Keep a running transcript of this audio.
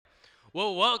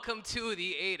Well, welcome to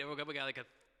the eight. We got like a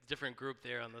different group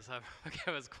there on the side. Okay,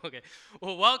 that's cool. Okay.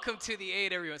 Well, welcome to the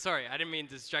eight, everyone. Sorry, I didn't mean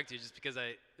to distract you just because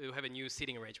I have a new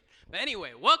seating arrangement. But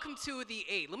anyway, welcome to the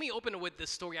eight. Let me open it with this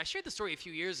story. I shared the story a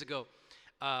few years ago.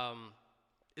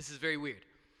 This is very weird.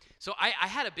 So I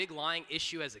had a big lying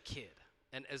issue as a kid,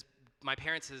 and as my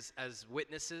parents as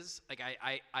witnesses, like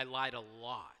I lied a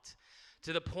lot,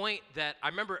 to the point that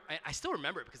I still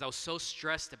remember it because I was so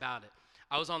stressed about it.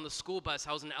 I was on the school bus.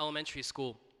 I was in elementary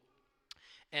school,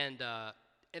 and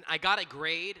I got a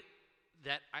grade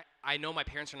that I know my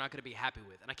parents are not going to be happy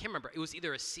with. And I can't remember. It was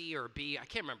either a C or a B. I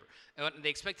can't remember. And they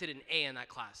expected an A in that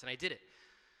class, and I did it.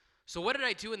 So what did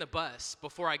I do in the bus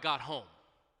before I got home?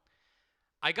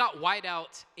 I got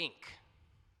whiteout ink,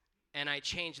 and I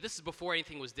changed. This is before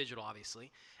anything was digital,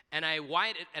 obviously. And I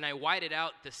whited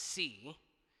out the C,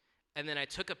 and then I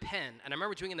took a pen. And I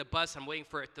remember doing it in the bus. I'm waiting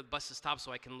for the bus to stop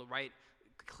so I can write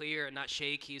clear and not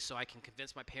shaky so I can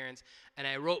convince my parents. And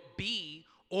I wrote B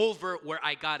over where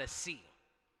I got a C.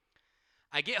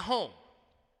 I get home.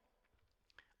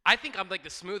 I think I'm like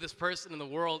the smoothest person in the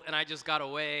world, and I just got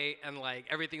away, and like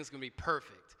everything's gonna be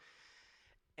perfect.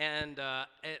 And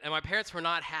my parents were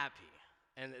not happy.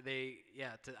 And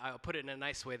I'll put it in a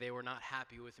nice way, they were not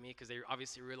happy with me because they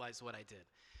obviously realized what I did.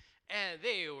 And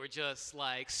they were just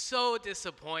like so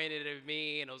disappointed in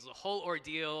me, and it was a whole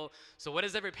ordeal. So what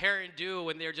does every parent do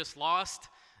when they're just lost?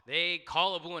 They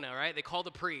call Abuna, right? They call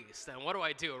the priest. And what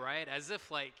do, right? As if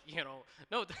like,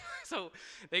 no. So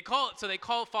they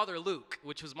call Father Luke,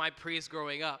 which was my priest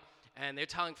growing up. And they're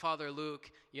telling Father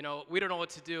Luke, we don't know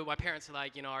what to do. My parents are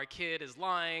like, our kid is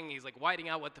lying. He's like whiting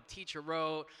out what the teacher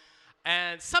wrote.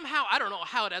 And somehow, I don't know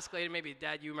how it escalated. Maybe,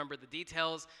 Dad, you remember the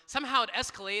details. Somehow it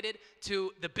escalated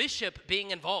to the bishop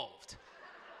being involved.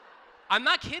 I'm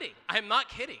not kidding.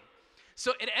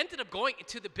 So it ended up going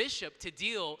to the bishop to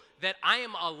deal that I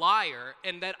am a liar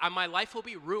and that my life will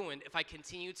be ruined if I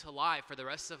continue to lie for the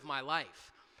rest of my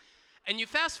life. And you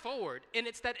fast forward, and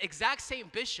it's that exact same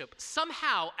bishop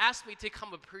somehow asked me to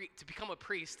become a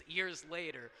priest years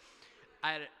later.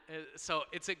 So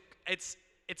it's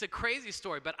a crazy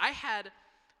story, but I had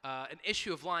an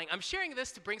issue of lying. I'm sharing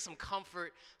this to bring some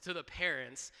comfort to the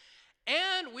parents.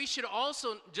 And we should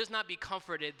also just not be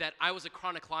comforted that I was a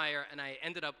chronic liar and I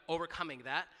ended up overcoming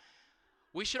that.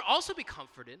 We should also be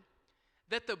comforted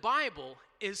that the Bible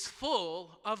is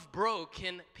full of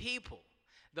broken people.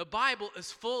 The Bible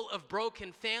is full of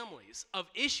broken families, of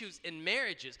issues in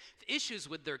marriages, issues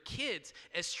with their kids,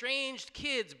 estranged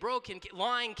kids,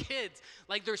 lying kids.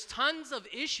 Like there's tons of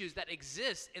issues that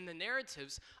exist in the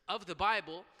narratives of the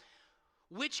Bible,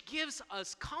 which gives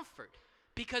us comfort.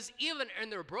 Because even in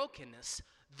their brokenness,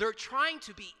 they're trying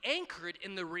to be anchored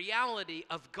in the reality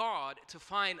of God to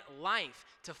find life,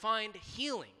 to find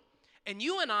healing. And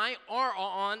you and I are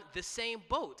on the same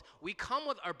boat. We come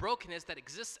with our brokenness that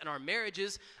exists in our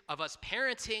marriages, of us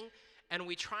parenting, and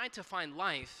we try to find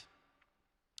life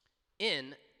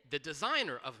in the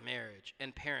designer of marriage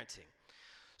and parenting.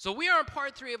 So we are in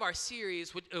part 3 of our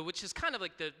series, which is kind of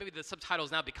like maybe the subtitle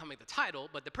is now becoming the title,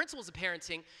 but the principles of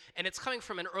parenting, and it's coming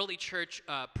from an early church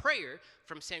prayer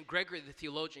from St. Gregory the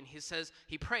theologian. He says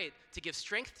he prayed to give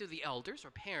strength to the elders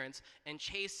or parents and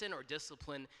chasten or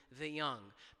discipline the young.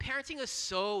 Parenting is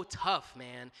so tough,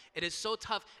 man. It is so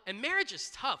tough, and marriage is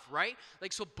tough, right?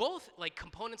 Like so both like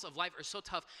components of life are so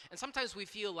tough, and sometimes we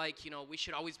feel like we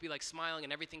should always be like smiling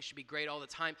and everything should be great all the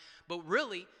time, but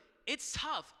really, it's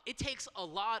tough. It takes a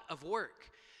lot of work.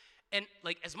 And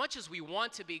like as much as we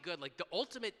want to be good, like the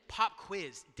ultimate pop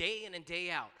quiz day in and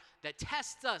day out that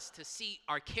tests us to see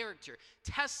our character,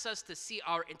 tests us to see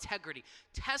our integrity,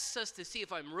 tests us to see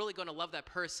if I'm really going to love that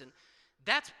person,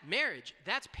 that's marriage,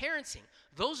 that's parenting.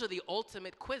 Those are the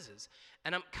ultimate quizzes.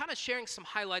 And I'm kind of sharing some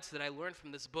highlights that I learned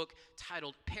from this book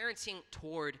titled Parenting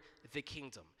Toward the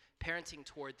Kingdom. Parenting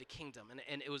Toward the Kingdom.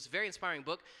 And it was a very inspiring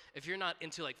book. If you're not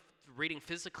into like reading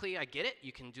physically, I get it.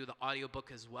 You can do the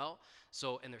audiobook as well.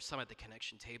 And there's some at the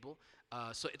connection table.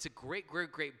 So it's a great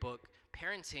book,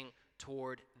 Parenting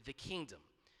Toward the Kingdom.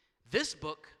 This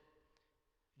book,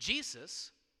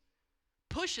 Jesus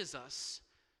pushes us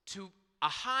to a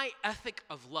high ethic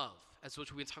of love, as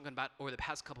which we've been talking about over the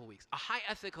past couple of weeks. A high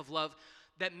ethic of love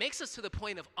that makes us to the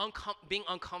point of being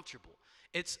uncomfortable.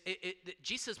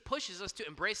 Jesus pushes us to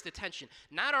embrace the tension,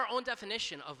 not our own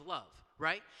definition of love,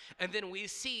 right? And then we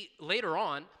see later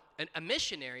on a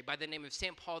missionary by the name of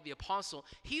St. Paul the Apostle.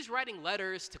 He's writing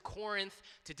letters to Corinth,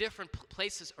 to different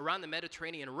places around the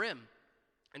Mediterranean rim,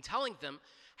 and telling them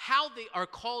how they are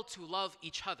called to love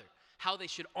each other, how they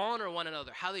should honor one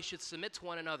another, how they should submit to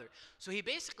one another. So he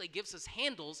basically gives us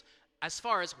handles as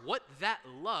far as what that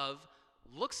love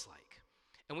looks like.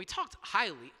 And we talked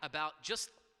highly about just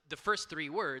the first three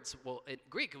words. Well, in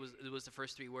Greek, it was the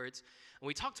first three words. And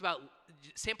we talked about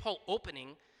St. Paul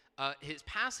opening his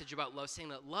passage about love, saying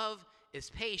that love is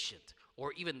patient,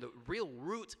 or even the real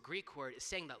root Greek word is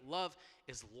saying that love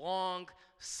is long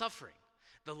suffering.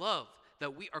 The love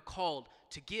that we are called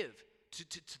to give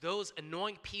to those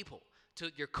annoying people, to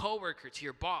your coworker, to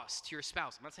your boss, to your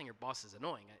spouse. I'm not saying your boss is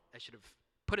annoying. I should have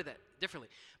put it that differently.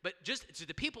 But just to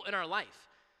the people in our life,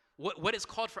 what is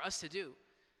called for us to do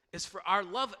is for our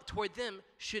love toward them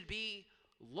should be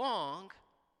long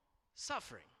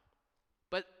suffering.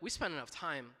 But we spent enough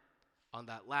time on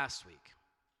that last week.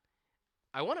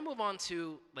 I want to move on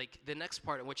to the next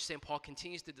part in which St. Paul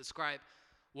continues to describe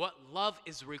what love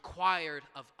is required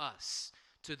of us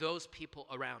to those people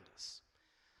around us.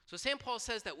 So St. Paul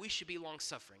says that we should be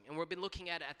long-suffering, and we've been looking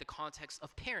at it at the context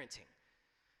of parenting.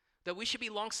 That we should be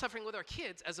long-suffering with our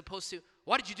kids as opposed to,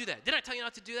 why did you do that? Didn't I tell you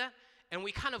not to do that? And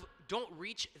we kind of don't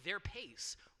reach their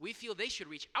pace. We feel they should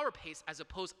reach our pace as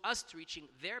opposed to us to reaching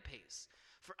their pace,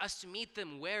 for us to meet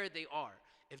them where they are.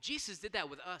 If Jesus did that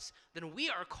with us, then we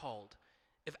are called.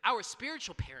 If our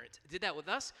spiritual parent did that with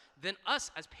us, then us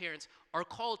as parents are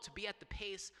called to be at the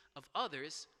pace of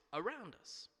others around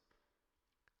us.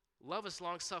 Love is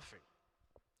long-suffering.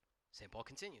 St. Paul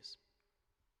continues.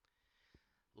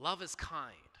 Love is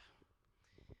kind.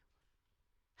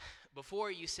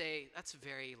 Before you say, that's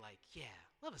very yeah,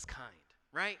 love is kind,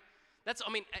 right?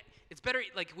 It's better,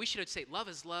 we should say, love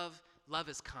is love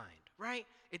is kind, right?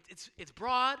 It's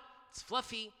broad, it's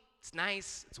fluffy, it's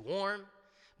nice, it's warm.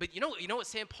 But you know what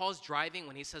St. Paul's driving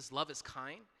when he says love is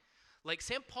kind?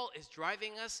 St. Paul is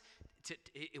driving us to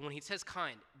when he says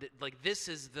kind, this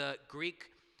is the Greek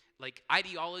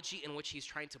ideology in which he's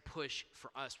trying to push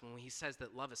for us when he says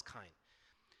that love is kind.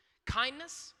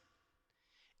 Kindness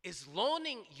is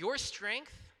loaning your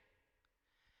strength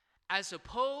as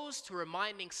opposed to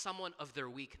reminding someone of their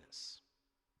weakness.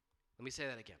 Let me say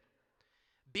that again.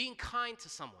 Being kind to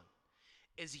someone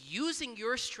is using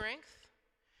your strength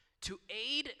to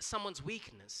aid someone's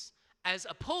weakness as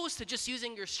opposed to just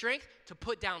using your strength to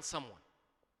put down someone.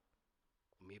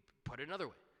 Let me put it another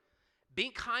way.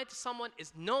 Being kind to someone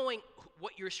is knowing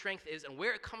what your strength is and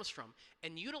where it comes from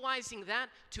and utilizing that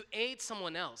to aid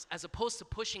someone else as opposed to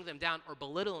pushing them down or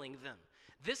belittling them.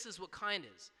 This is what kind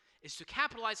is to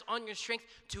capitalize on your strength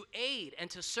to aid and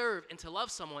to serve and to love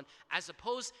someone as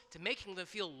opposed to making them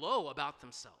feel low about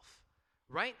themselves,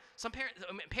 right? Some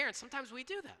parents, sometimes we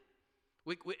do that.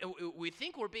 We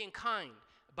think we're being kind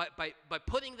by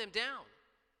putting them down.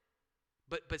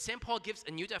 But St. Paul gives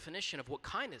a new definition of what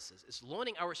kindness is. It's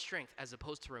loaning our strength as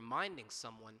opposed to reminding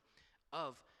someone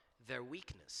of their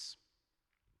weakness.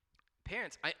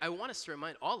 Parents, I want us to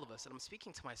remind all of us, and I'm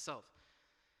speaking to myself,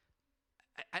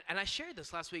 and I shared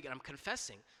this last week, and I'm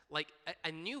confessing,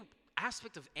 a new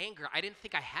aspect of anger I didn't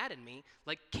think I had in me,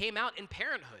 came out in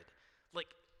parenthood.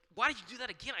 Why did you do that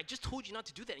again? I just told you not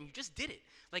to do that, and you just did it.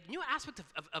 New aspect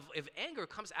of anger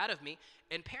comes out of me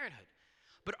in parenthood.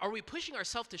 But are we pushing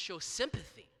ourselves to show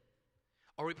sympathy?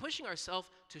 Are we pushing ourselves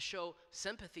to show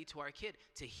sympathy to our kid,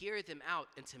 to hear them out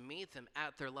and to meet them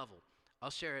at their level? I'll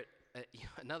share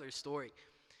another story.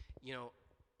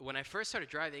 When I first started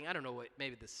driving, I don't know what,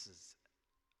 maybe this is,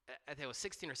 I think I was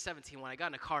 16 or 17 when I got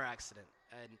in a car accident.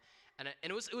 And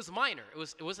it was minor.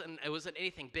 It wasn't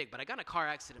anything big, but I got in a car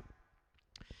accident.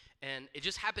 And it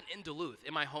just happened in Duluth,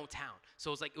 in my hometown.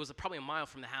 So it was probably a mile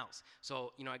from the house.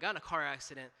 So, I got in a car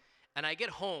accident. And I get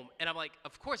home, and I'm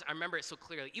of course, I remember it so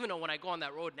clearly. Even though when I go on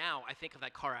that road now, I think of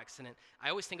that car accident. I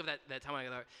always think of that time I got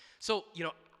there. So,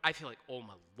 I feel oh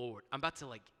my Lord, I'm about to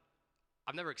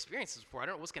I've never experienced this before. I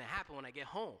don't know what's going to happen when I get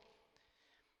home.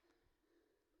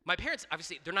 My parents,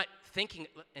 obviously, they're not thinking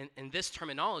in this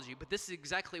terminology, but this is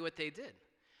exactly what they did.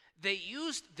 They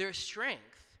used their strength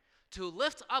to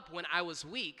lift up when I was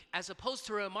weak, as opposed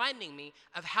to reminding me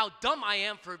of how dumb I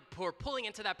am for pulling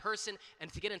into that person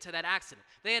and to get into that accident.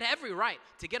 They had every right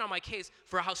to get on my case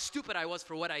for how stupid I was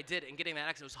for what I did in getting that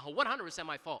accident. It was 100%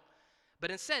 my fault.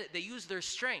 But instead, they used their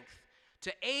strength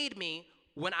to aid me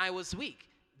when I was weak.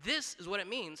 This is what it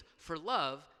means for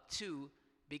love to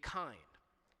be kind.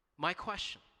 My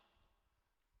question: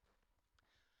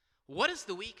 what is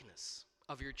the weakness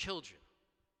of your children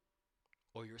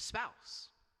or your spouse,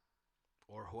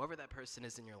 or whoever that person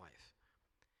is in your life?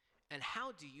 And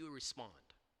how do you respond?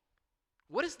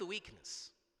 What is the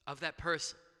weakness of that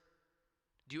person?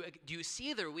 Do you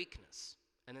see their weakness?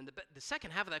 And then the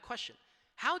second half of that question,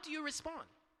 how do you respond?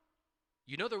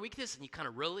 You know their weakness and you kind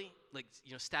of really,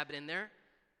 stab it in there?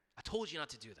 I told you not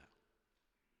to do that.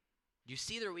 You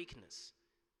see their weakness.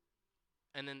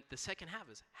 And then the second half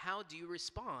is, how do you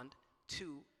respond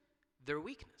to their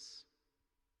weakness.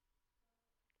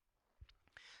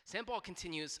 St. Paul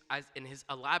continues in his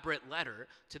elaborate letter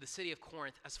to the city of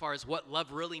Corinth as far as what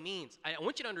love really means. I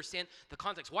want you to understand the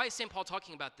context. Why is St. Paul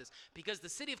talking about this? Because the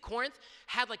city of Corinth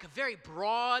had like a very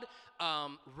broad,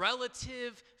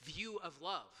 relative view of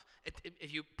love.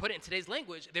 If you put it in today's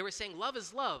language, they were saying love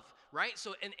is love, right?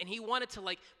 So, and he wanted to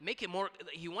like make it more,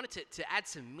 he wanted to add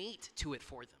some meat to it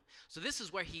for them. So this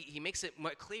is where he makes it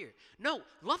more clear. No,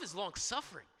 love is long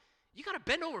suffering. You got to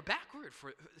bend over backward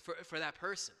for that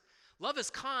person. Love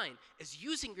is kind, is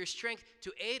using your strength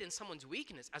to aid in someone's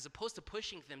weakness as opposed to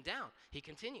pushing them down. He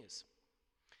continues.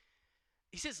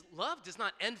 He says, love does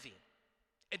not envy.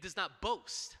 It does not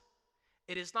boast.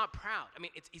 It is not proud. I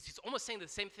mean, he's almost saying the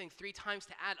same thing 3 times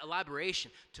to add elaboration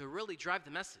to really drive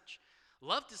the message.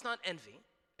 Love does not envy.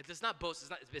 It does not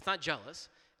boast. It's not jealous.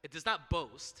 It does not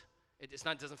boast. It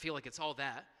doesn't feel like it's all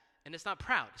that. And it's not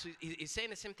proud. So he's saying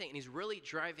the same thing, and he's really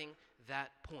driving that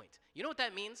point. You know what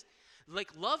that means?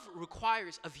 Like, love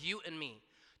requires of you and me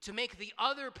to make the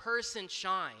other person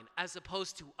shine as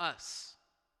opposed to us.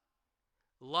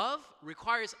 Love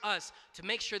requires us to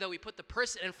make sure that we put the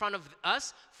person in front of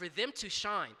us for them to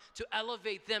shine, to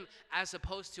elevate them as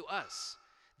opposed to us.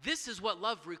 This is what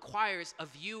love requires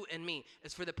of you and me,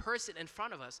 is for the person in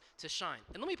front of us to shine.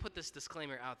 And let me put this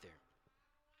disclaimer out there.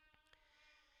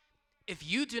 If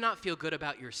you do not feel good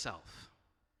about yourself,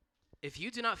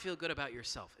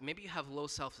 and maybe you have low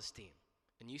self-esteem,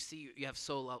 and you see you have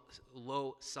so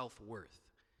low self-worth,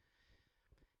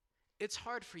 it's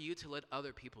hard for you to let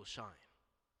other people shine.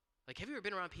 Like, have you ever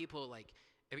been around people, like,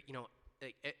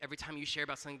 every time you share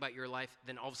about something about your life,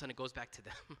 then all of a sudden it goes back to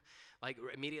them? Like,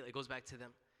 immediately it goes back to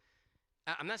them?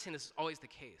 I'm not saying this is always the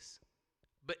case,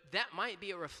 but that might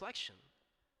be a reflection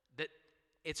that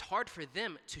it's hard for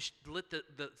them to let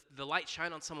the light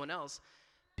shine on someone else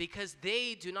because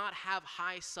they do not have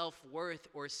high self-worth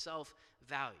or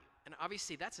self-value. And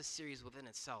obviously that's a series within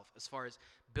itself as far as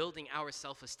building our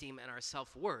self-esteem and our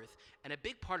self-worth. And a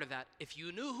big part of that, if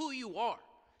you knew who you are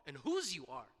and whose you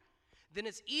are, then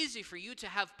it's easy for you to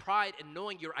have pride in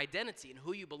knowing your identity and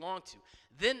who you belong to.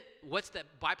 Then what's the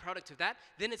byproduct of that?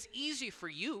 Then it's easy for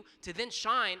you to then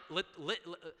shine,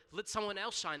 let someone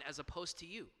else shine as opposed to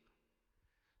you.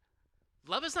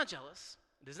 Love is not jealous.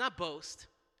 It does not boast.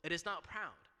 It is not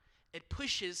proud. It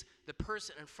pushes the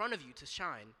person in front of you to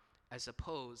shine as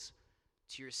opposed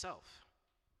to yourself.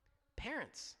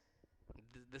 Parents,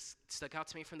 this stuck out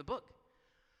to me from the book.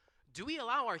 Do we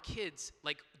allow our kids,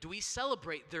 do we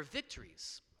celebrate their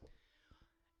victories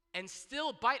and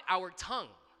still bite our tongue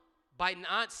by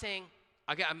not saying,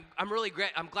 okay, I'm really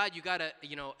great. I'm glad you got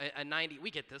a 90.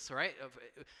 We get this, all right?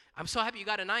 I'm so happy you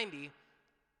got a 90,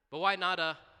 but why not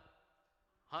a,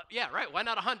 yeah, right, why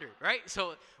not 100, right?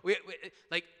 So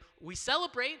we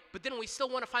celebrate, but then we still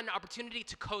want to find an opportunity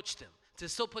to coach them, to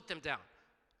still put them down.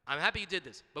 I'm happy you did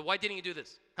this, but why didn't you do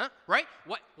this? Huh? Right?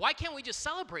 Why can't we just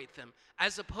celebrate them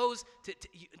as opposed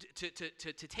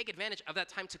to take advantage of that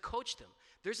time to coach them?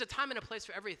 There's a time and a place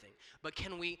for everything. But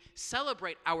can we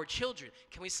celebrate our children?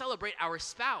 Can we celebrate our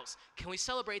spouse? Can we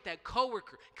celebrate that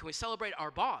coworker? Can we celebrate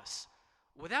our boss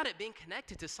without it being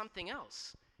connected to something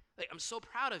else? Like, I'm so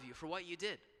proud of you for what you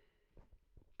did.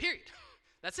 Period.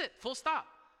 That's it. Full stop.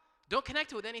 Don't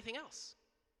connect it with anything else.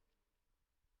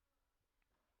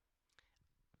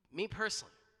 Me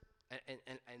personally,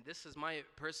 and this is my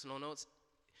personal notes,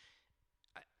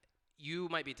 you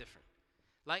might be different.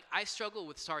 Like, I struggle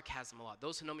with sarcasm a lot.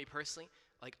 Those who know me personally,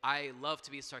 I love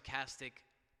to be sarcastic.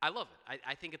 I love it.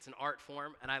 I think it's an art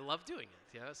form, and I love doing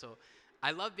it. Yeah, so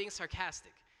I love being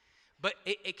sarcastic. But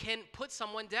it can put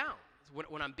someone down.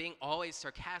 When I'm being always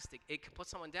sarcastic, it can put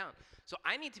someone down. So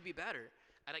I need to be better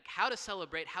at how to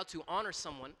celebrate, how to honor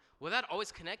someone without always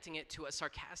connecting it to a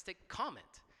sarcastic comment.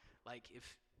 Like,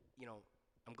 if,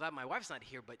 I'm glad my wife's not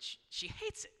here, but she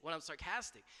hates it when I'm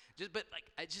sarcastic.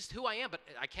 Just who I am, but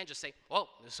I can't just say, well,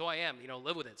 this is who I am,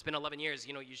 live with it. It's been 11 years,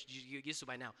 you're used to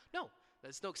by now. No,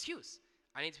 that's no excuse.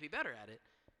 I need to be better at it.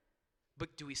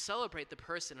 But do we celebrate the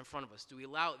person in front of us? Do we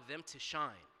allow them to shine?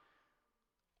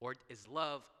 Or is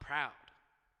love proud?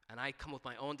 And I come with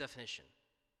my own definition.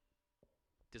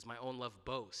 Does my own love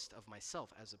boast of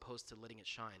myself as opposed to letting it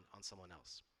shine on someone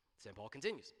else? St. Paul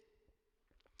continues.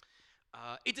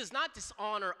 It does not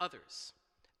dishonor others.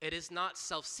 It is not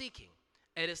self-seeking.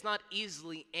 It is not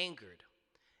easily angered.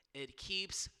 It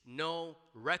keeps no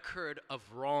record of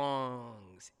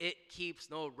wrongs. It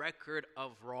keeps no record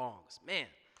of wrongs. Man,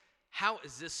 how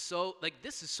is this so,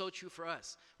 this is so true for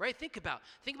us, right? Think about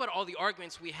all the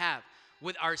arguments we have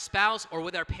with our spouse or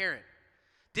with our parent.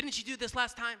 Didn't you do this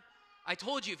last time? I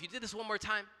told you if you did this one more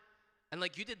time, and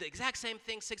you did the exact same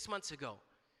thing 6 months ago.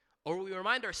 Or we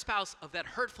remind our spouse of that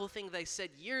hurtful thing they said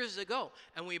years ago,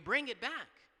 and we bring it back.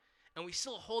 And we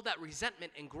still hold that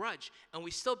resentment and grudge, and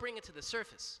we still bring it to the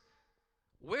surface.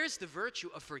 Where's the virtue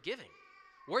of forgiving?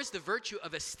 Where's the virtue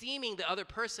of esteeming the other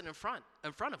person in front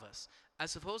of us,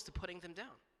 as opposed to putting them down?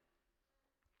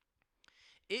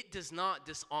 It does not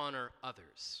dishonor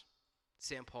others,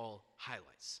 St. Paul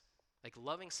highlights. Like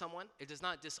loving someone, it does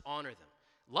not dishonor them.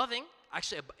 Loving,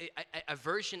 actually a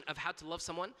version of how to love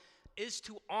someone, is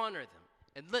to honor them.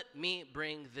 And let me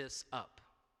bring this up.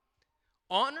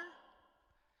 Honor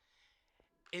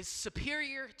is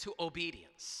superior to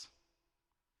obedience.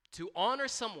 To honor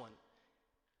someone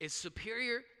is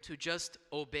superior to just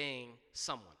obeying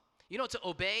someone. You know, to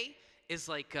obey is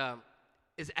like,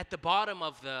 is at the bottom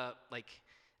of the, like,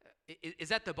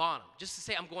 is at the bottom. Just to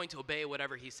say I'm going to obey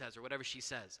whatever he says or whatever she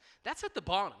says. That's at the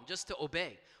bottom, just to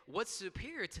obey. What's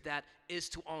superior to that is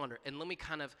to honor. And let me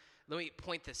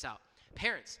point this out.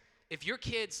 Parents, if your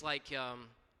kids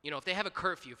if they have a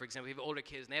curfew, for example, you have older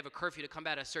kids and they have a curfew to come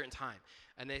back at a certain time,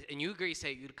 and you agree,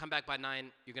 say you come back by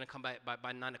 9, you're going to come back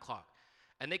by 9 o'clock,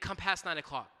 and they come past 9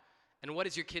 o'clock, and what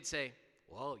does your kid say?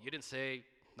 Well, you didn't say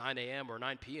 9 a.m. or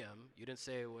 9 p.m. You didn't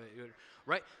say,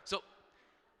 right? So,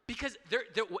 because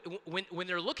when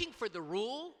they're looking for the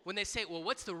rule, when they say, well,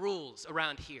 what's the rules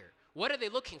around here? What are they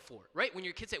looking for, right? When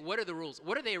your kids say, what are the rules?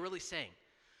 What are they really saying?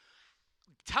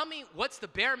 Tell me what's the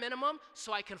bare minimum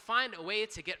so I can find a way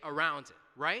to get around it,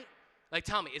 right? Like,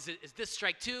 tell me, is this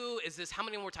strike 2? Is this how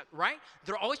many more times, right?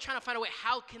 They're always trying to find a way.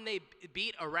 How can they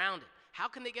beat around it? How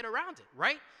can they get around it,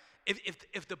 right?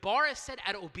 If the bar is set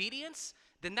at obedience,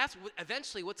 then that's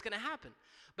eventually what's going to happen.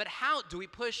 But how do we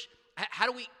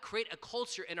create a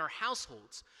culture in our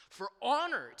households for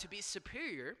honor to be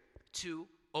superior to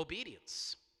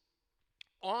obedience?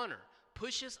 Honor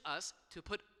pushes us to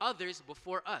put others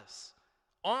before us.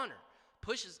 Honor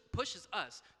pushes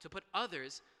us to put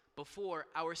others before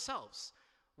ourselves.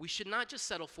 We should not just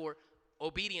settle for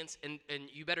obedience and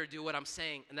you better do what I'm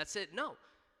saying and that's it. No.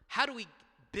 How do we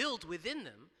build within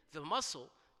them the muscle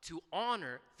to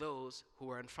honor those who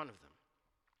are in front of them?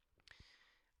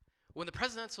 When the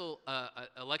presidential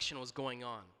election was going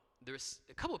on, there was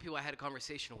a couple of people I had a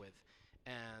conversation with.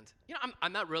 And,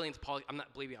 I'm not really into politics.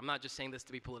 I'm not just saying this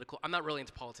to be political. I'm not really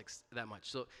into politics that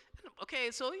much. So, okay,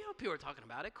 so, people are talking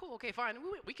about it. Cool, okay, fine.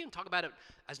 We can talk about it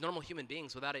as normal human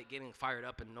beings without it getting fired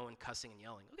up and no one cussing and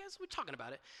yelling. Okay, so we're talking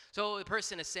about it. So the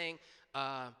person is saying,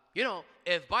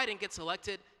 if Biden gets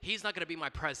elected, he's not going to be my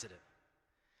president.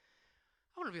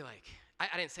 I want to be like,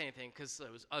 I didn't say anything because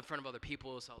I was in front of other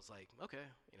people, so I was like, okay,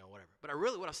 whatever. But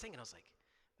what I was thinking, I was like,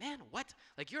 man, what?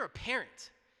 Like, you're a parent.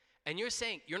 And you're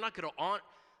saying you're not going to honor,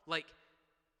 like,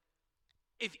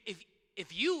 if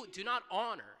you do not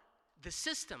honor the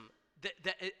system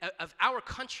of our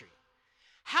country,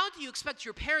 how do you expect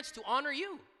your parents to honor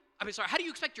you? How do you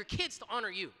expect your kids to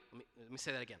honor you? Let me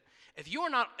say that again. If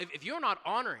you're not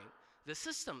honoring the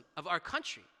system of our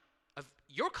country, of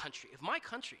your country, of my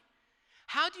country,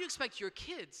 how do you expect your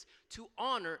kids to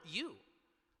honor you?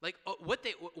 Like,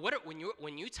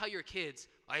 when you tell your kids,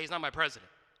 oh, he's not my president.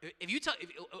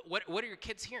 What are your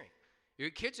kids hearing?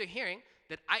 Your kids are hearing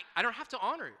that I don't have to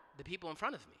honor the people in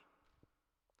front of me.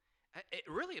 It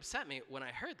really upset me when I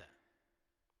heard that.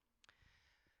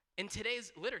 In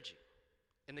today's liturgy,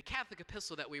 in the Catholic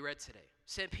epistle that we read today,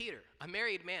 St. Peter, a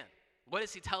married man, what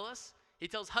does he tell us? He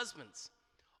tells husbands,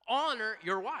 honor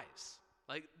your wives.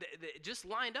 Like, they just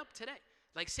lined up today.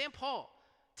 Like St. Paul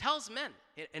tells men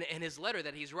in his letter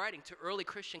that he's writing to early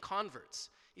Christian converts,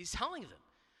 he's telling them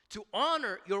to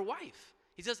honor your wife.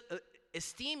 He says,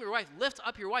 esteem your wife, lift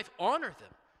up your wife, honor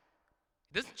them.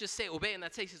 He doesn't just say obey and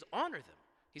that's it. He says honor them.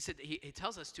 He said he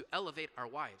tells us to elevate our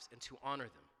wives and to honor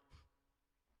them.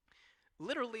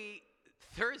 Literally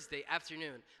Thursday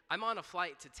afternoon, I'm on a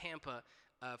flight to Tampa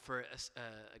for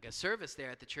a service there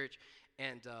at the church,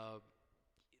 and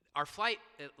our flight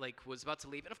was about to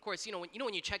leave, and of course,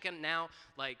 when you check in now,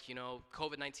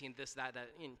 COVID-19, this, that,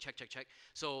 check.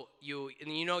 So you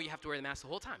have to wear the mask the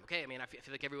whole time. Okay, I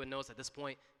feel like everyone knows at this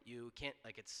point you can't,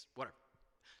 it's whatever.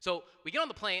 So we get on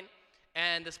the plane,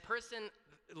 and this person,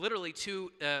 literally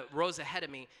 2 rows ahead of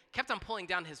me, kept on pulling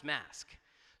down his mask.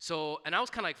 So, and I was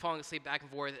kind of falling asleep back and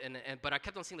forth, but I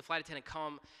kept on seeing the flight attendant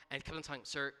come and kept on telling,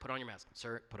 sir, put on your mask.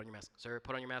 Sir, put on your mask. Sir,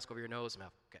 put on your mask over your nose and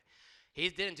mouth. Okay, he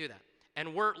didn't do that.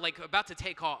 And we're about to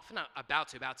take off. Not about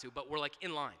to, but we're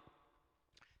in line.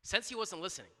 Since he wasn't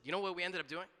listening, you know what we ended up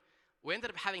doing? We ended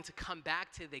up having to come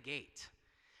back to the gate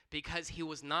because he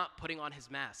was not putting on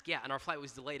his mask. Yeah, and our flight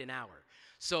was delayed an hour.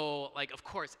 So, of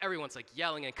course, everyone's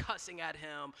yelling and cussing at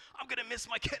him. I'm going to miss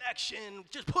my connection.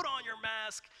 Just put on your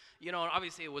mask. You know, and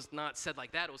obviously it was not said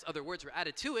like that. It was other words were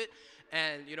added to it.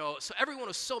 And, you know, so everyone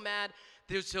was so mad.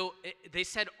 They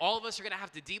said all of us are going to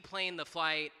have to deplane the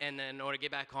flight and then in order to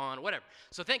get back on, whatever.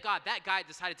 So thank God that guy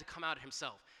decided to come out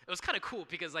himself. It was kind of cool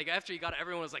because, like, after he got it,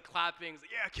 everyone was, like, clapping.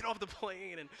 Like, yeah, get off the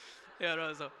plane. And, you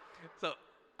know, so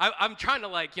I'm trying to,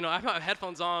 like, you know, I have my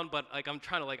headphones on, but, like, I'm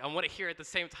trying to, like, I want to hear at the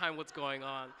same time what's going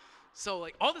on. So,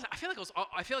 like, all this, I feel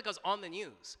like I was on the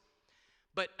news.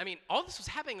 But, I mean, all this was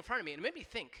happening in front of me, and it made me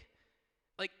think,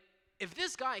 like, if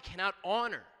this guy cannot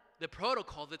honor the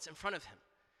protocol that's in front of him,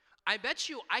 I bet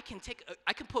you I can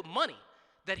put money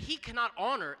that he cannot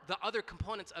honor the other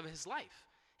components of his life.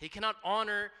 He cannot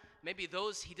honor maybe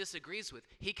those he disagrees with.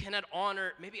 He cannot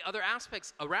honor maybe other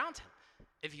aspects around him.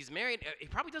 If he's married, he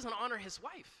probably doesn't honor his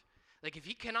wife. Like, if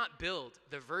he cannot build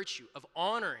the virtue of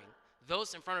honoring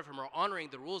those in front of him or honoring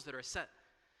the rules that are set,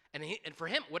 and for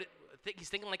him, he's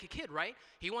thinking like a kid, right?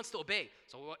 He wants to obey.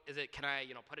 So what is it? Can I,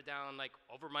 you know, put it down like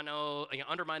over my nose, like,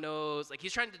 under my nose? Like,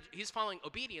 he's following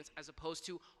obedience as opposed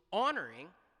to honoring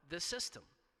the system.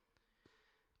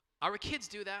 Our kids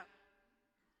do that,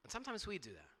 and sometimes we do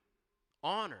that.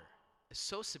 Honor is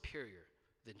so superior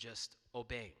than just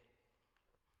obeying.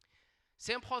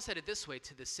 St. Paul said it this way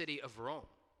to the city of Rome.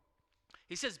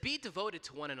 He says, be devoted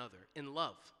to one another in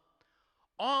love.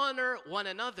 Honor one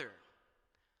another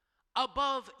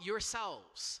above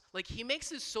yourselves. Like, he makes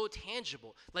this so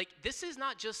tangible. Like, this is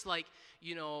not just like,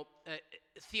 you know,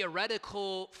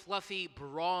 theoretical, fluffy,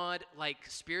 broad, like,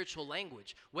 spiritual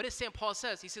language. What does St. Paul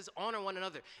says? He says, honor one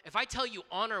another. If I tell you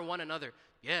honor one another,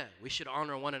 yeah, we should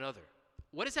honor one another.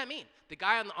 What does that mean? The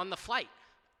guy on the flight,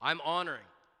 I'm honoring,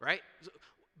 right?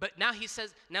 But now he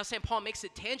says, now St. Paul makes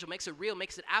it tangible, makes it real,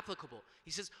 makes it applicable.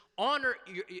 He says, honor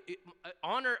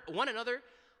one another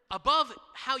above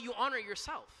how you honor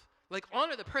yourself. Like,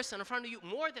 honor the person in front of you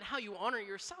more than how you honor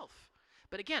yourself.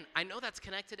 But again, I know that's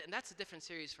connected, and that's a different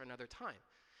series for another time.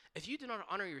 If you do not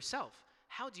honor yourself,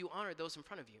 how do you honor those in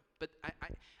front of you? But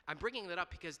I'm bringing that up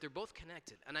because they're both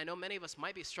connected. And I know many of us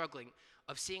might be struggling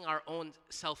of seeing our own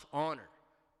self-honor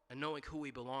and knowing who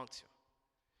we belong to.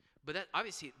 But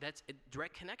obviously, that's a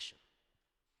direct connection.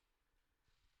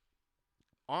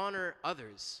 Honor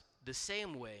others the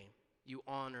same way you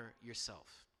honor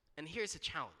yourself. And here's a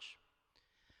challenge.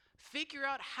 Figure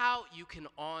out how you can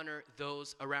honor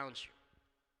those around you.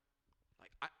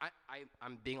 Like,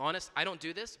 I'm being honest, I don't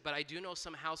do this, but I do know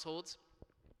some households,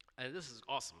 and this is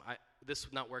awesome. This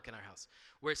would not work in our house,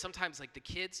 where sometimes, like, the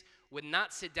kids would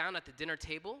not sit down at the dinner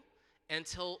table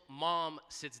until mom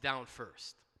sits down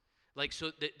first. Like,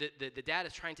 so the dad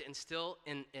is trying to instill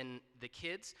in the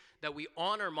kids that we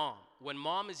honor mom. When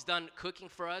mom is done cooking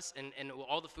for us and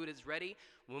all the food is ready,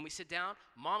 when we sit down,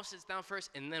 mom sits down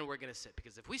first, and then we're going to sit.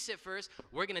 Because if we sit first,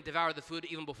 we're going to devour the food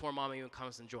even before mom even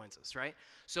comes and joins us, right?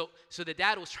 So the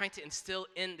dad was trying to instill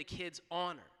in the kids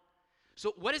honor.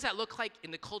 So what does that look like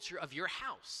in the culture of your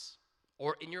house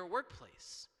or in your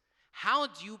workplace? How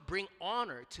do you bring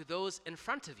honor to those in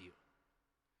front of you?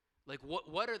 Like,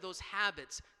 what are those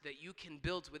habits that you can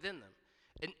build within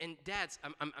them? And dads,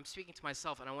 I'm speaking to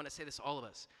myself, and I want to say this to all of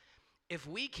us. If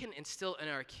we can instill in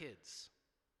our kids,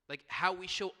 like, how we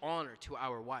show honor to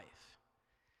our wife,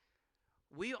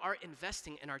 we are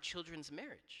investing in our children's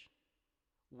marriage.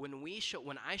 When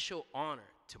I show honor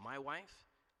to my wife,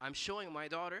 I'm showing my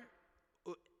daughter,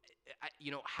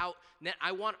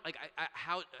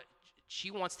 how she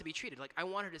wants to be treated. Like, I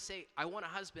want her to say, I want a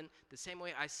husband the same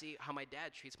way I see how my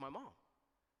dad treats my mom.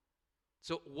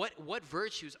 So what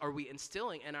virtues are we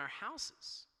instilling in our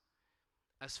houses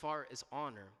as far as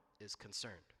honor is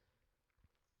concerned?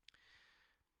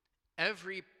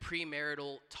 Every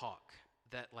premarital talk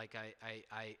that, like,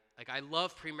 I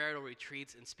love premarital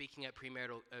retreats and speaking at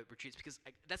premarital retreats because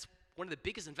that's one of the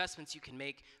biggest investments you can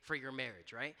make for your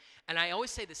marriage, right? And I always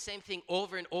say the same thing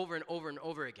over and over and over and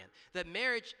over again, that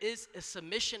marriage is a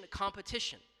submission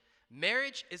competition.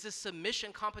 Marriage is a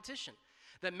submission competition.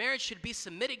 That marriage should be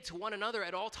submitting to one another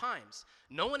at all times.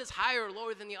 No one is higher or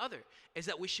lower than the other. Is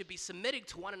that we should be submitting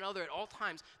to one another at all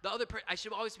times. I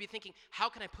should always be thinking, how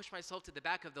can I push myself to the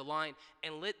back of the line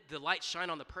and let the light shine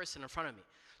on the person in front of me?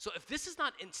 So if this is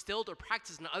not instilled or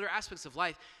practiced in other aspects of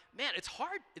life, man, it's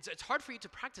hard. It's hard for you to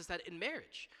practice that in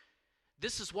marriage.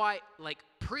 This is why, like,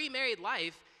 pre-married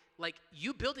life, like,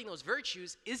 you building those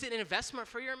virtues is an investment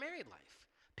for your married life.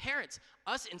 Parents,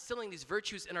 us instilling these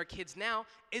virtues in our kids now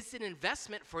is an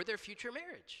investment for their future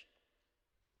marriage.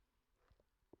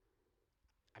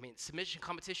 I mean, submission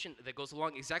competition, that goes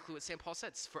along exactly what St. Paul said.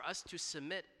 It's for us to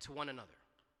submit to one another.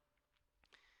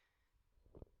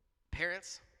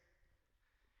 Parents,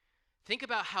 think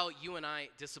about how you and I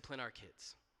discipline our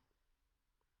kids.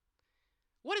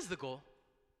 What is the goal?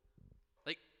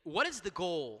 what is the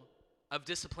goal of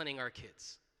disciplining our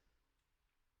kids?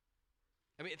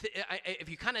 I mean, if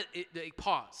you kind of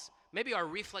pause, maybe our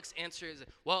reflex answer is,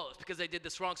 well, it's because they did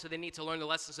this wrong, so they need to learn the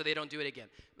lesson so they don't do it again.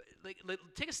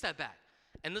 Take a step back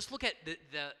and let's look at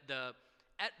the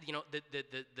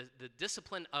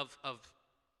discipline of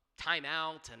time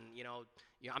out and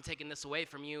I'm taking this away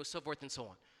from you, so forth and so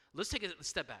on. Let's take a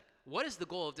step back. What is the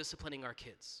goal of disciplining our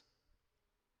kids?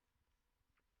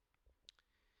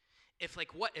 If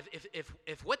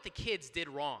what the kids did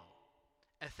wrong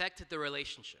affected the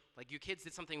relationship, like your kids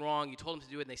did something wrong, you told them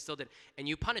to do it and they still did, and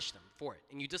you punished them for it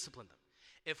and you disciplined them.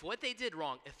 If what they did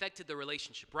wrong affected the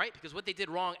relationship, right? Because what they did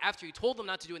wrong after you told them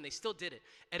not to do it and they still did it,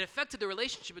 it affected the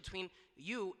relationship between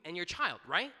you and your child,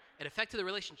 right? It affected the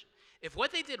relationship. If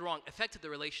what they did wrong affected the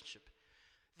relationship,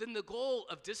 then the goal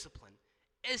of discipline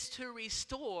is to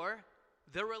restore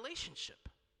the relationship.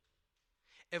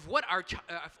 If what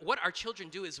our children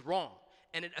do is wrong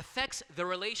and it affects the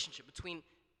relationship between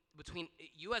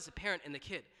you as a parent and the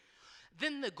kid,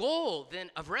 then the goal then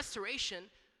of restoration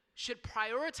should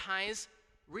prioritize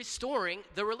restoring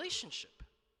the relationship.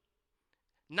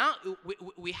 Now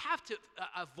we have to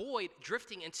avoid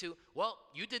drifting into, well,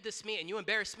 you did this to me and you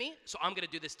embarrassed me, so I'm going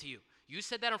to do this to you. You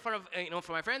said that in front of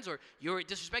for my friends, or you're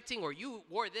disrespecting, or you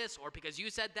wore this, or because you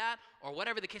said that, or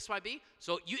whatever the case might be.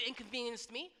 So you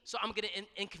inconvenienced me, so I'm going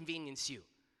to inconvenience you.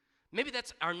 Maybe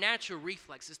that's our natural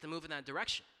reflex, is to move in that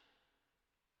direction.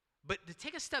 But to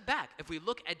take a step back, if we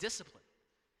look at discipline,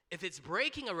 if it's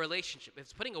breaking a relationship, if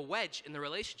it's putting a wedge in the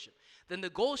relationship, then the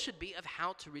goal should be of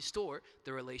how to restore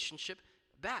the relationship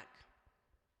back.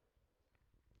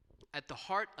 At the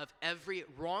heart of every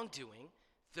wrongdoing,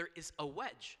 there is a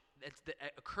wedge that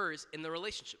occurs in the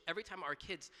relationship. Every time our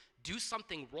kids do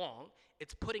something wrong,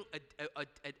 it's putting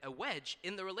a wedge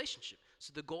in the relationship.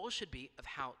 So the goal should be of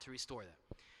how to restore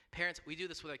that. Parents, we do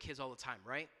this with our kids all the time,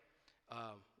 right?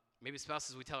 Maybe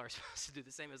spouses, we tell our spouses to do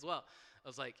the same as well. I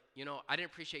was like, I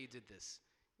didn't appreciate you did this.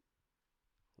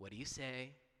 What do you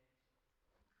say?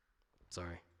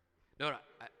 Sorry. No.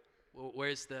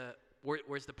 Where's the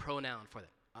pronoun for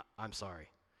that? I'm sorry.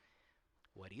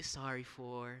 What are you sorry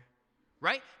for?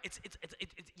 Right? It's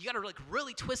you got to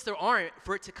really twist their arm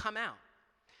for it to come out.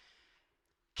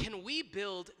 Can we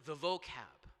build the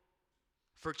vocab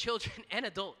for children and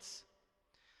adults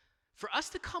for us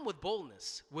to come with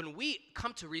boldness when we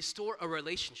come to restore a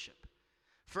relationship?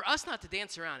 For us not to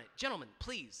dance around it. Gentlemen,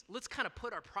 please, let's kind of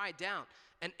put our pride down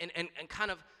and kind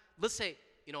of, let's say,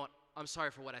 you know what, I'm sorry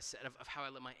for what I said, of how I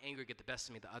let my anger get the best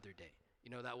of me the other day.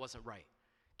 That wasn't right.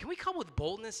 Can we come with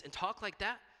boldness and talk like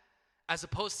that? As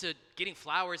opposed to getting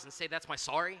flowers and say, that's my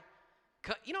sorry.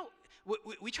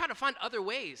 We try to find other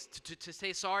ways to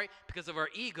say sorry because of our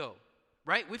ego,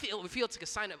 right? We feel it's like a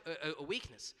sign of a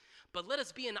weakness. But let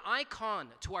us be an icon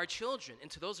to our children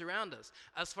and to those around us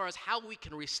as far as how we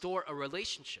can restore a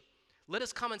relationship. Let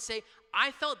us come and say,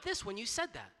 I felt this when you said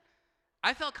that.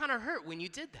 I felt kind of hurt when you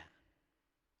did that.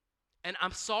 And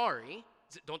I'm sorry.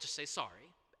 Don't just say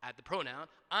sorry. Add the pronoun.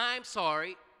 I'm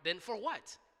sorry. Then for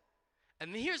what?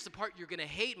 And here's the part you're going to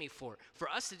hate me for. For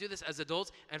us to do this as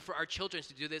adults and for our children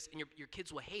to do this, and your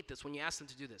kids will hate this when you ask them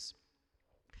to do this.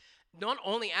 Not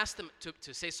only ask them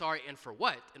to say sorry and for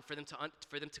what, and for them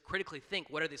to critically think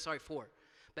what are they sorry for,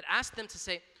 but ask them to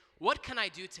say, what can I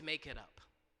do to make it up?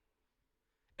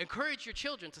 Encourage your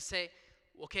children to say,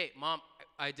 okay, Mom,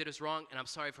 I did this wrong and I'm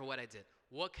sorry for what I did.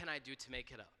 What can I do to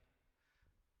make it up?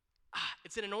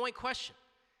 It's an annoying question.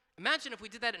 Imagine if we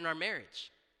did that in our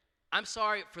marriage. I'm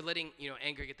sorry for letting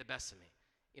anger get the best of me.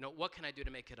 What can I do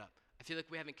to make it up? I feel like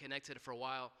we haven't connected for a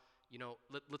while.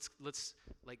 Let's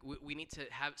we need to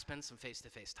spend some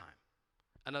face-to-face time.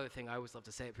 Another thing I always love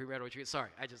to say at premarital retreat. Sorry,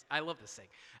 I love this thing,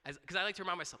 because I like to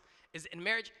remind myself is in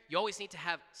marriage you always need to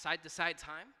have side-to-side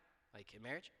time, like in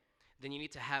marriage. Then you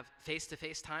need to have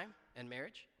face-to-face time in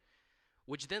marriage,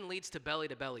 which then leads to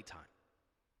belly-to-belly time.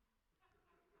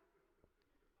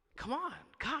 Come on,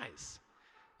 guys.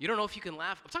 You don't know if you can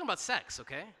laugh. I'm talking about sex,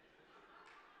 okay?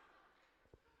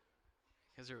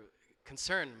 You guys are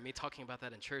concerned me talking about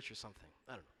that in church or something.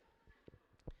 I don't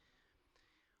know.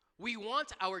 We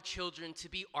want our children to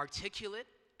be articulate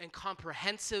and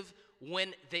comprehensive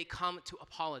when they come to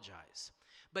apologize.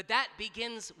 But that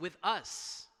begins with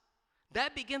us.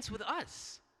 That begins with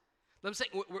us. I'm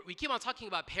saying we keep on talking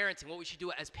about parenting, what we should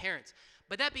do as parents.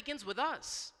 But that begins with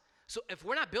us. So if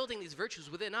we're not building these virtues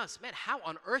within us, man, how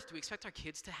on earth do we expect our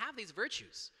kids to have these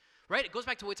virtues? Right? It goes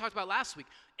back to what we talked about last week.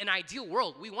 In an ideal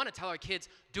world, we want to tell our kids,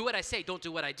 do what I say, don't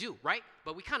do what I do, right?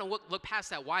 But we kind of look past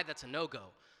that, why that's a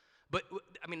no-go. But,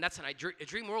 that's a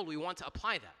dream world. We want to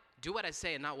apply that. Do what I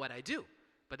say and not what I do.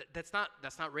 But that's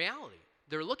not reality.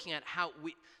 they're looking at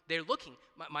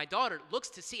my daughter looks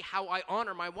to see how I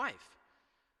honor my wife.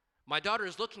 My daughter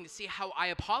is looking to see how I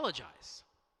apologize.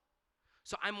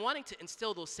 So I'm wanting to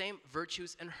instill those same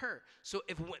virtues in her. So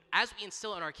as we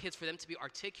instill in our kids for them to be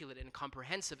articulate and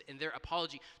comprehensive in their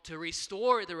apology to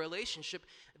restore the relationship,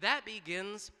 that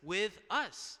begins with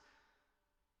us.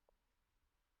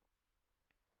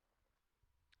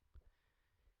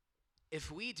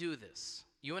 If we do this,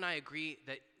 you and I agree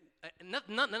that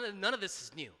none of this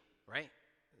is new, right?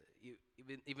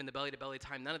 Even the belly-to-belly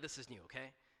time, none of this is new,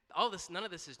 okay? None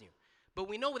of this is new. But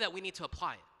we know that we need to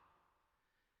apply it.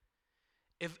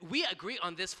 If we agree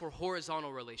on this for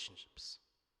horizontal relationships,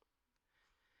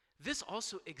 this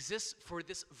also exists for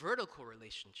this vertical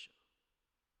relationship.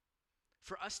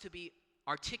 For us to be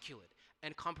articulate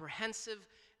and comprehensive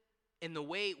in the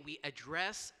way we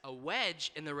address a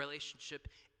wedge in the relationship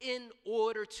in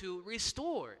order to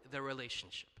restore the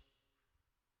relationship.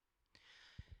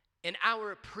 In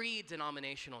our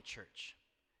pre-denominational church,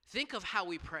 think of how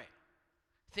we pray.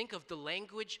 Think of the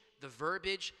language, the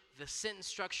verbiage, the sentence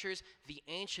structures, the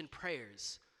ancient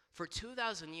prayers for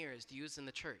 2,000 years used in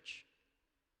the church.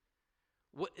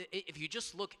 If you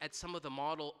just look at some of the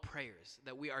model prayers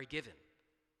that we are given,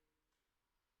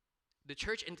 the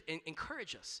church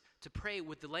encourages us to pray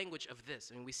with the language of this,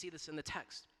 and we see this in the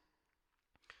text.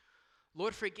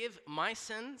 Lord, forgive my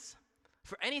sins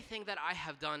for anything that I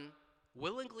have done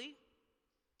willingly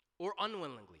or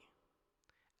unwillingly.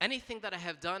 Anything that I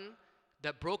have done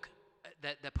that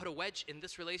put a wedge in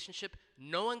this relationship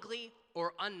knowingly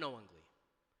or unknowingly,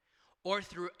 or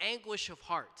through anguish of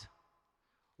heart,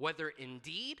 whether in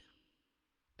deed,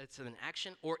 it's an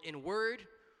action, or in word,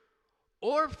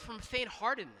 or from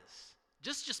faint-heartedness,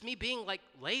 just me being like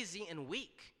lazy and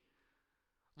weak.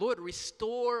 Lord,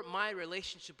 restore my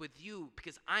relationship with you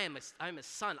because I am a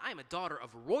son, I am a daughter of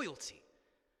royalty.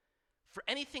 For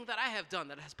anything that I have done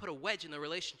that has put a wedge in the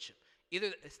relationship,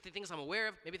 either it's the things I'm aware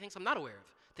of, maybe things I'm not aware of,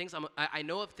 things I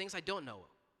know of, things I don't know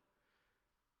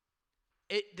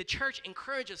of. The church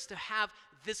encourages us to have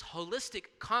this holistic,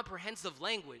 comprehensive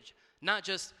language, not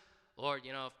just, Lord,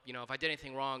 if I did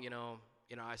anything wrong,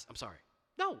 I'm sorry.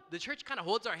 No, the church kind of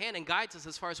holds our hand and guides us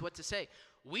as far as what to say.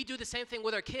 We do the same thing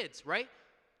with our kids, right?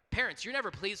 Parents, you're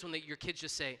never pleased when your kids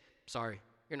just say, sorry.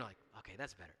 You're not like, okay,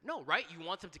 that's better. No, right? You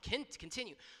want them to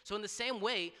continue. So in the same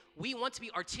way, we want to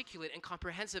be articulate and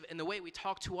comprehensive in the way we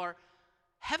talk to our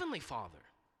Heavenly Father.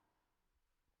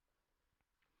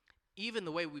 Even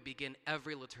the way we begin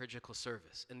every liturgical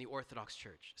service in the Orthodox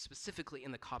Church, specifically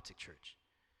in the Coptic Church.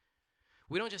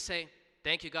 We don't just say,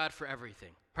 thank you, God, for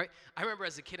everything, right? I remember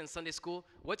as a kid in Sunday school,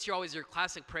 what's always your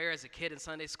classic prayer as a kid in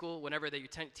Sunday school? Whenever your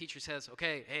teacher says,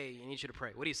 okay, hey, I need you to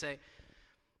pray. What do you say?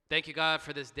 Thank you, God,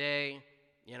 for this day.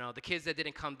 The kids that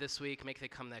didn't come this week, make they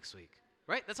come next week,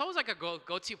 right? That's always like a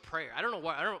go-to prayer. I don't know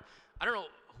why. I don't know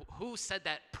who said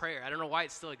that prayer. I don't know why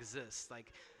it still exists.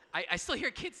 Like, I still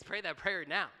hear kids pray that prayer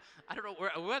now. I don't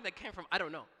know where that came from. I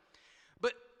don't know.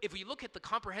 But if we look at the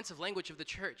comprehensive language of the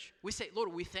church, we say,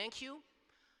 Lord, we thank you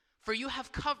for you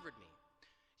have covered me.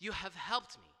 You have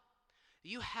helped me.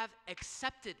 You have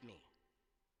accepted me.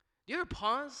 Do you ever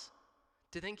pause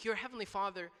to think your Heavenly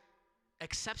Father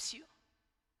accepts you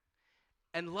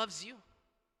and loves you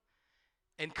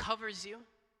and covers you?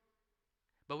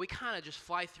 But we kind of just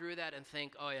fly through that and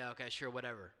think, oh yeah, okay, sure,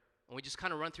 whatever. And we just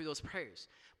kind of run through those prayers.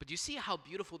 But do you see how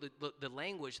beautiful the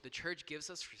language the church gives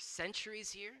us for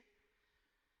centuries here?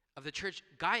 Of the church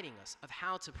guiding us of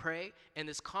how to pray in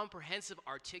this comprehensive,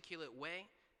 articulate way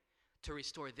to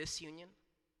restore this union.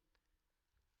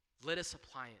 Let us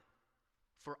apply it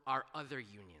for our other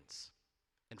unions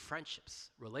and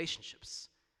friendships, relationships,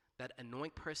 that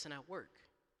annoying person at work,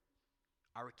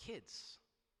 our kids,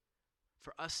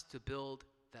 for us to build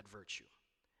that virtue.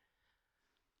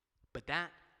 But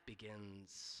that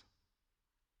begins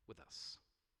with us.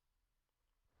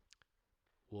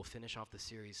 We'll finish off the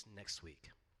series next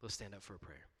week. Let's stand up for a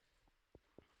prayer.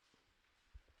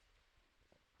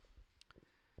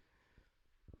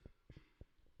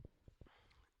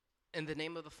 In the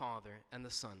name of the Father, and the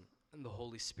Son, and the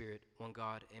Holy Spirit, one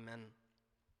God, amen.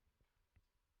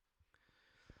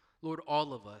 Lord,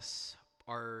 all of us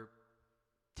are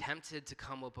tempted to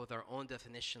come up with our own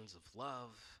definitions of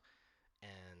love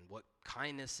and what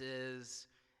kindness is,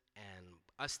 and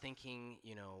us thinking,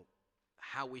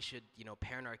 how we should,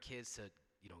 parent our kids to,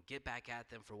 get back at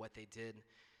them for what they did.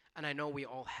 And I know we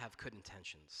all have good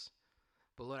intentions.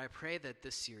 But Lord, I pray that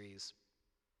this series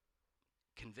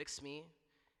convicts me,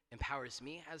 empowers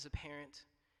me as a parent,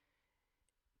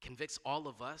 convicts all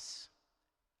of us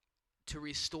to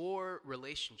restore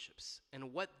relationships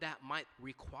and what that might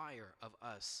require of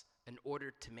us in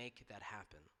order to make that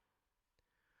happen.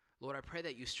 Lord, I pray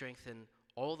that you strengthen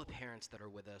all the parents that are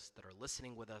with us, that are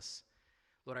listening with us.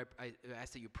 Lord, I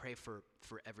ask that you pray for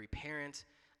every parent,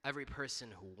 every person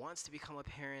who wants to become a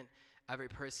parent, every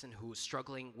person who is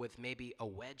struggling with maybe a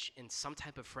wedge in some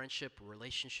type of friendship or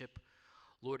relationship.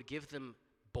 Lord, give them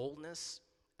boldness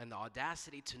and the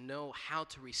audacity to know how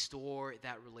to restore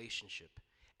that relationship.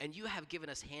 And you have given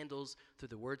us handles through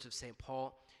the words of St.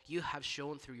 Paul. You have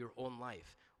shown through your own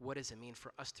life what does it mean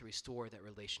for us to restore that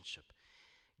relationship.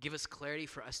 Give us clarity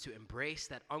for us to embrace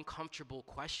that uncomfortable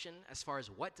question as far as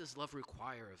what does love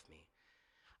require of me?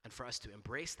 And for us to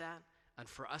embrace that, and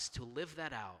for us to live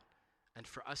that out, and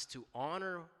for us to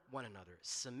honor one another,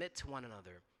 submit to one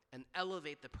another, and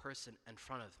elevate the person in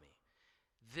front of me.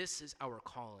 This is our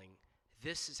calling.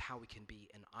 This is how we can be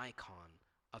an icon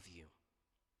of you.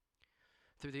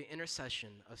 Through the intercession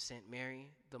of Saint Mary,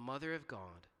 the Mother of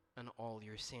God, and all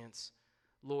your saints,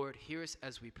 Lord, hear us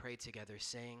as we pray together,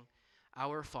 saying,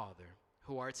 Our Father,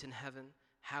 who art in heaven,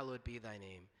 hallowed be thy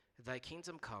name. Thy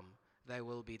kingdom come, thy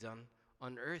will be done,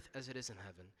 on earth as it is in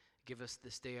heaven. Give us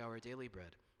this day our daily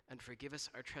bread, and forgive us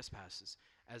our trespasses,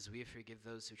 as we forgive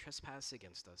those who trespass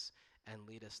against us. And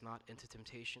lead us not into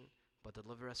temptation, but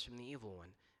deliver us from the evil one.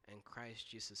 And Christ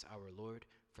Jesus our Lord,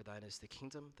 for thine is the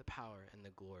kingdom, the power, and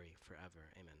the glory forever.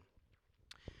 Amen.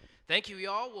 Thank you,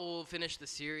 y'all. We'll finish the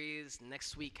series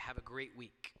next week. Have a great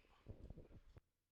week.